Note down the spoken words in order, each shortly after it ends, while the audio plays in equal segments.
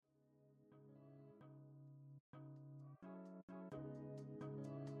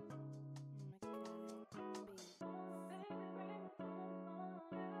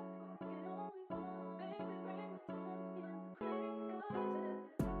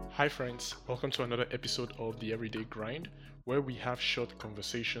Hi, friends, welcome to another episode of The Everyday Grind, where we have short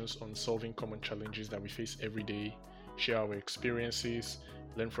conversations on solving common challenges that we face every day, share our experiences,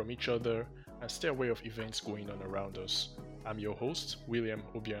 learn from each other, and stay aware of events going on around us. I'm your host, William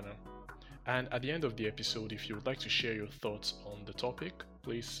Obiana. And at the end of the episode, if you would like to share your thoughts on the topic,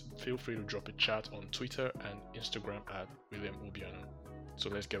 please feel free to drop a chat on Twitter and Instagram at William Obiana. So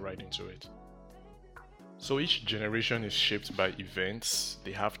let's get right into it. So each generation is shaped by events.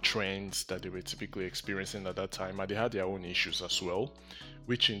 They have trends that they were typically experiencing at that time, and they had their own issues as well,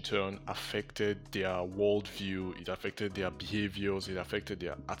 which in turn affected their worldview, it affected their behaviors, it affected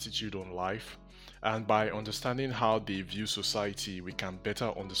their attitude on life. And by understanding how they view society, we can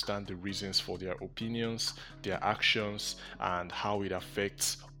better understand the reasons for their opinions, their actions, and how it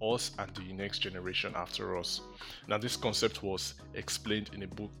affects us and the next generation after us. Now, this concept was explained in a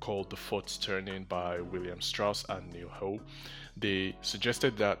book called The Fourth Turning by William Strauss and Neil Ho. They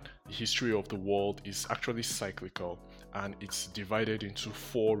suggested that the history of the world is actually cyclical and it's divided into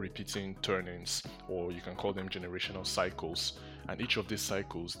four repeating turnings, or you can call them generational cycles. And each of these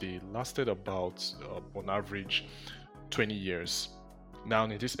cycles, they lasted about, on average, 20 years. Now,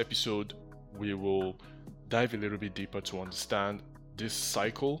 in this episode, we will dive a little bit deeper to understand this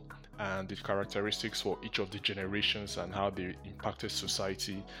cycle and the characteristics for each of the generations and how they impacted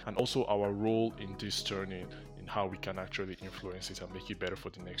society, and also our role in this turning, in how we can actually influence it and make it better for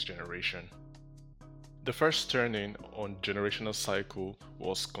the next generation. The first turning on generational cycle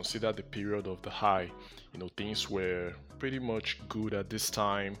was considered the period of the high. Things were pretty much good at this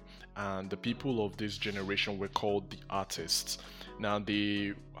time, and the people of this generation were called the artists. Now,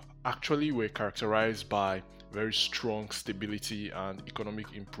 they actually were characterized by very strong stability and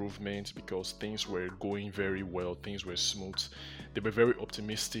economic improvement because things were going very well, things were smooth. They were very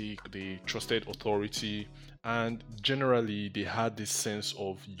optimistic, they trusted authority, and generally they had this sense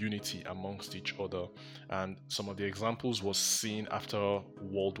of unity amongst each other. And some of the examples was seen after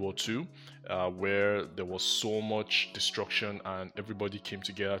World War II, where there was so much destruction and everybody came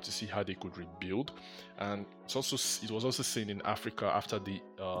together to see how they could rebuild. And it was also seen in Africa after the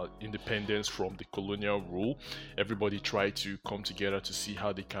independence from the colonial rule. Everybody tried to come together to see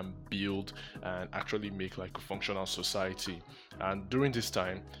how they can build and actually make like a functional society. And during this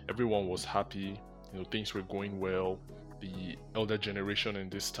time, everyone was happy. Things were going well. The elder generation in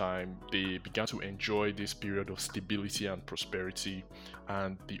this time, they began to enjoy this period of stability and prosperity,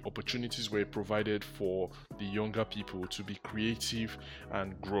 and the opportunities were provided for the younger people to be creative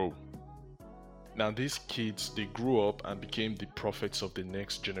and grow. Now, these kids, they grew up and became the prophets of the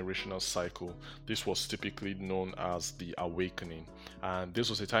next generational cycle. This was typically known as the awakening. And this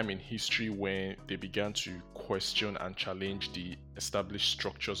was a time in history when they began to question and challenge the established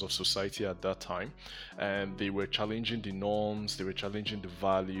structures of society at that time. And they were challenging the norms, they were challenging the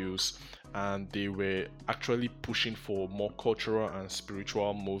values, and they were actually pushing for more cultural and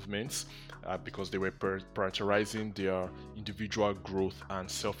spiritual movements because they were prioritizing their individual growth and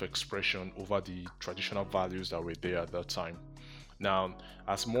self-expression over the traditional values that were there at that time. Now,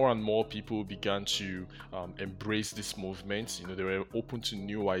 as more and more people began to embrace this movement, they were open to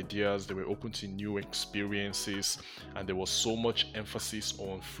new ideas, they were open to new experiences, and there was so much emphasis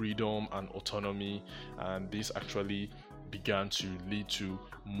on freedom and autonomy, and this actually began to lead to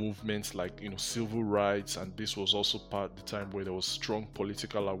movements like civil rights. And this was also part of the time where there was strong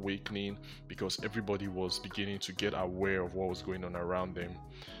political awakening because everybody was beginning to get aware of what was going on around them.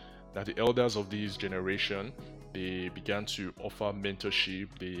 Now, the elders of this generation, they began to offer mentorship.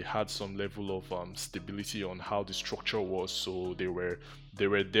 They had some level of stability on how the structure was, so they were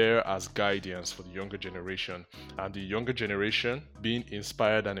there as guardians for the younger generation. And the younger generation, being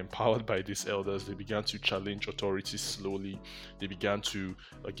inspired and empowered by these elders, they began to challenge authority slowly. They began to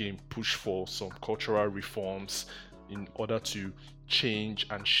again push for some cultural reforms in order to change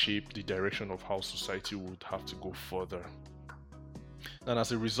and shape the direction of how society would have to go further. And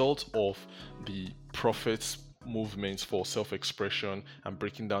as a result of the prophets' movements for self-expression and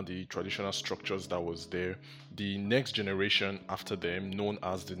breaking down the traditional structures that was there, the next generation after them, known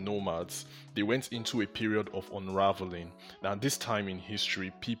as the nomads, they went into a period of unraveling. Now, this time in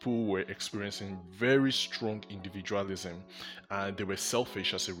history, people were experiencing very strong individualism and they were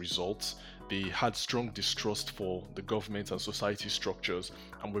selfish as a result. They had strong distrust for the government and society structures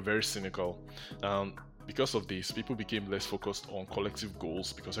and were very cynical. Because of this, people became less focused on collective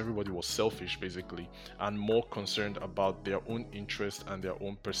goals because everybody was selfish basically, and more concerned about their own interest and their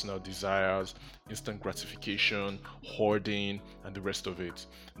own personal desires, instant gratification, hoarding, and the rest of it.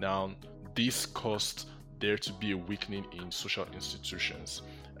 Now, this caused there to be a weakening in social institutions,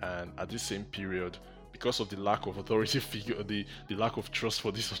 and at the same period, because of the lack of authority figure, the lack of trust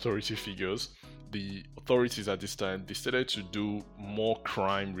for these authority figures, the authorities at this time, they started to do more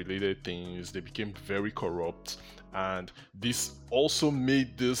crime related things. They became very corrupt, and this also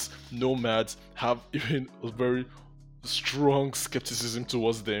made these nomads have even a very strong skepticism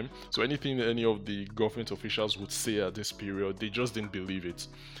towards them. So anything that any of the government officials would say at this period, they just didn't believe it.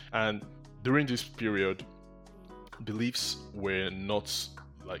 And during this period, beliefs were not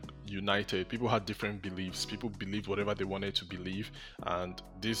like united. People had different beliefs. People believed whatever they wanted to believe, and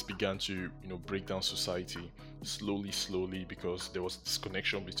this began to break down society slowly, because there was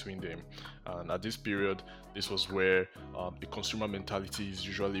disconnection between them. And at this period, this was where the consumer mentality is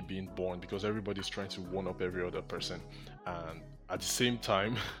usually being born, because everybody's trying to one up every other person. And at the same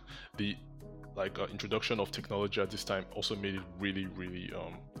time, the introduction of technology at this time also made it really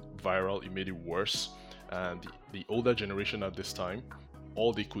viral. It made it worse. And the older generation at this time,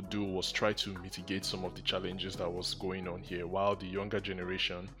 all they could do was try to mitigate some of the challenges that was going on here, while the younger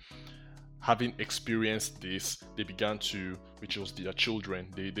generation, having experienced this, they began to, which was their children,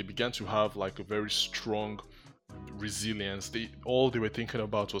 they began to have like a very strong resilience. All they were thinking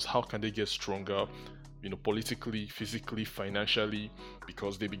about was how can they get stronger, politically, physically, financially,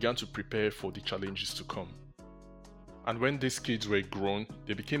 because they began to prepare for the challenges to come. And when these kids were grown,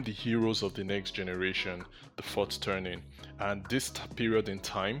 they became the heroes of the next generation, the fourth turning. And this period in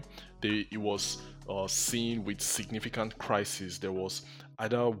time, it was seen with significant crises. There was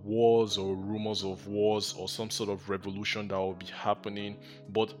either wars or rumors of wars or some sort of revolution that will be happening.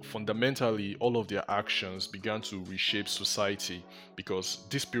 But fundamentally, all of their actions began to reshape society, because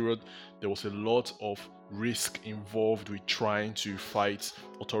this period, there was a lot of risk involved with trying to fight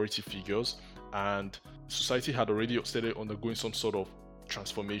authority figures, and society had already started undergoing some sort of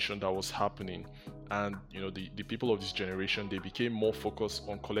transformation that was happening. And the people of this generation, they became more focused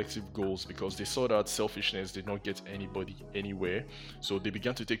on collective goals, because they saw that selfishness did not get anybody anywhere. So they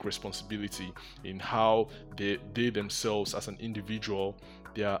began to take responsibility in how they themselves as an individual,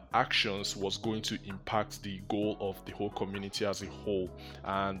 their actions was going to impact the goal of the whole community as a whole.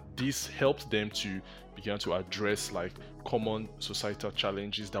 And this helped them to begin to address like common societal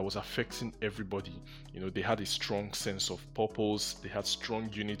challenges that was affecting everybody. They had a strong sense of purpose, they had strong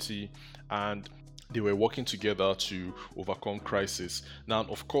unity, and they were working together to overcome crisis. Now,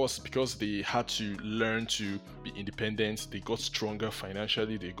 of course, because they had to learn to be independent, they got stronger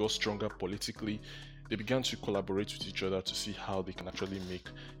financially, they got stronger politically. They began to collaborate with each other to see how they can actually make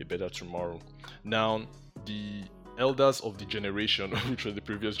a better tomorrow. Now, the elders of the generation, which was the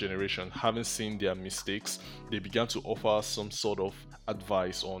previous generation, having seen their mistakes, they began to offer some sort of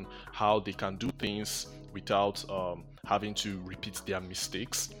advice on how they can do things without having to repeat their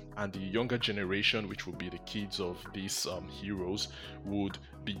mistakes. And the younger generation, which would be the kids of these heroes, would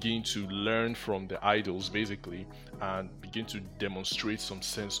begin to learn from the idols basically, and begin to demonstrate some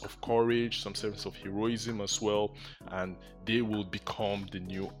sense of courage, some sense of heroism as well, and they will become the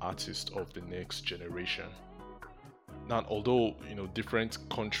new artist of the next generation. Now, although different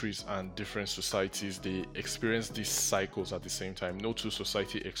countries and different societies, they experience these cycles at the same time, no two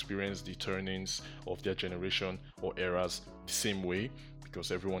society experience the turnings of their generation or eras the same way, because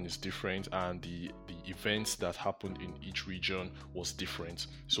everyone is different, and the events that happened in each region was different.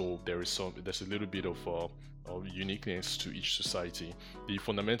 So there's a little bit of uniqueness to each society. The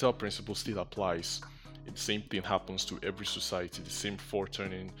fundamental principle still applies. The same thing happens to every society. The same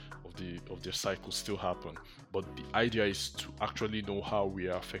foreturning of their cycles still happen. But the idea is to actually know how we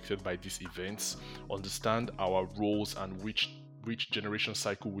are affected by these events, understand our roles and which generation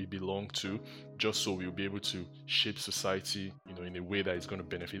cycle we belong to, just so we'll be able to shape society in a way that is going to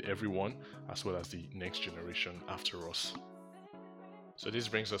benefit everyone as well as the next generation after us. So this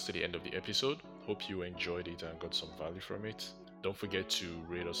brings us to the end of the episode. Hope you enjoyed it and got some value from it. Don't forget to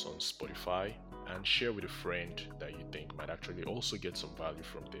rate us on Spotify and share with a friend that you think might actually also get some value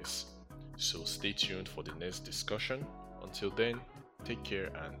from this. So stay tuned for the next discussion. Until then, take care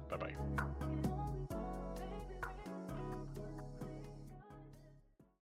and bye bye.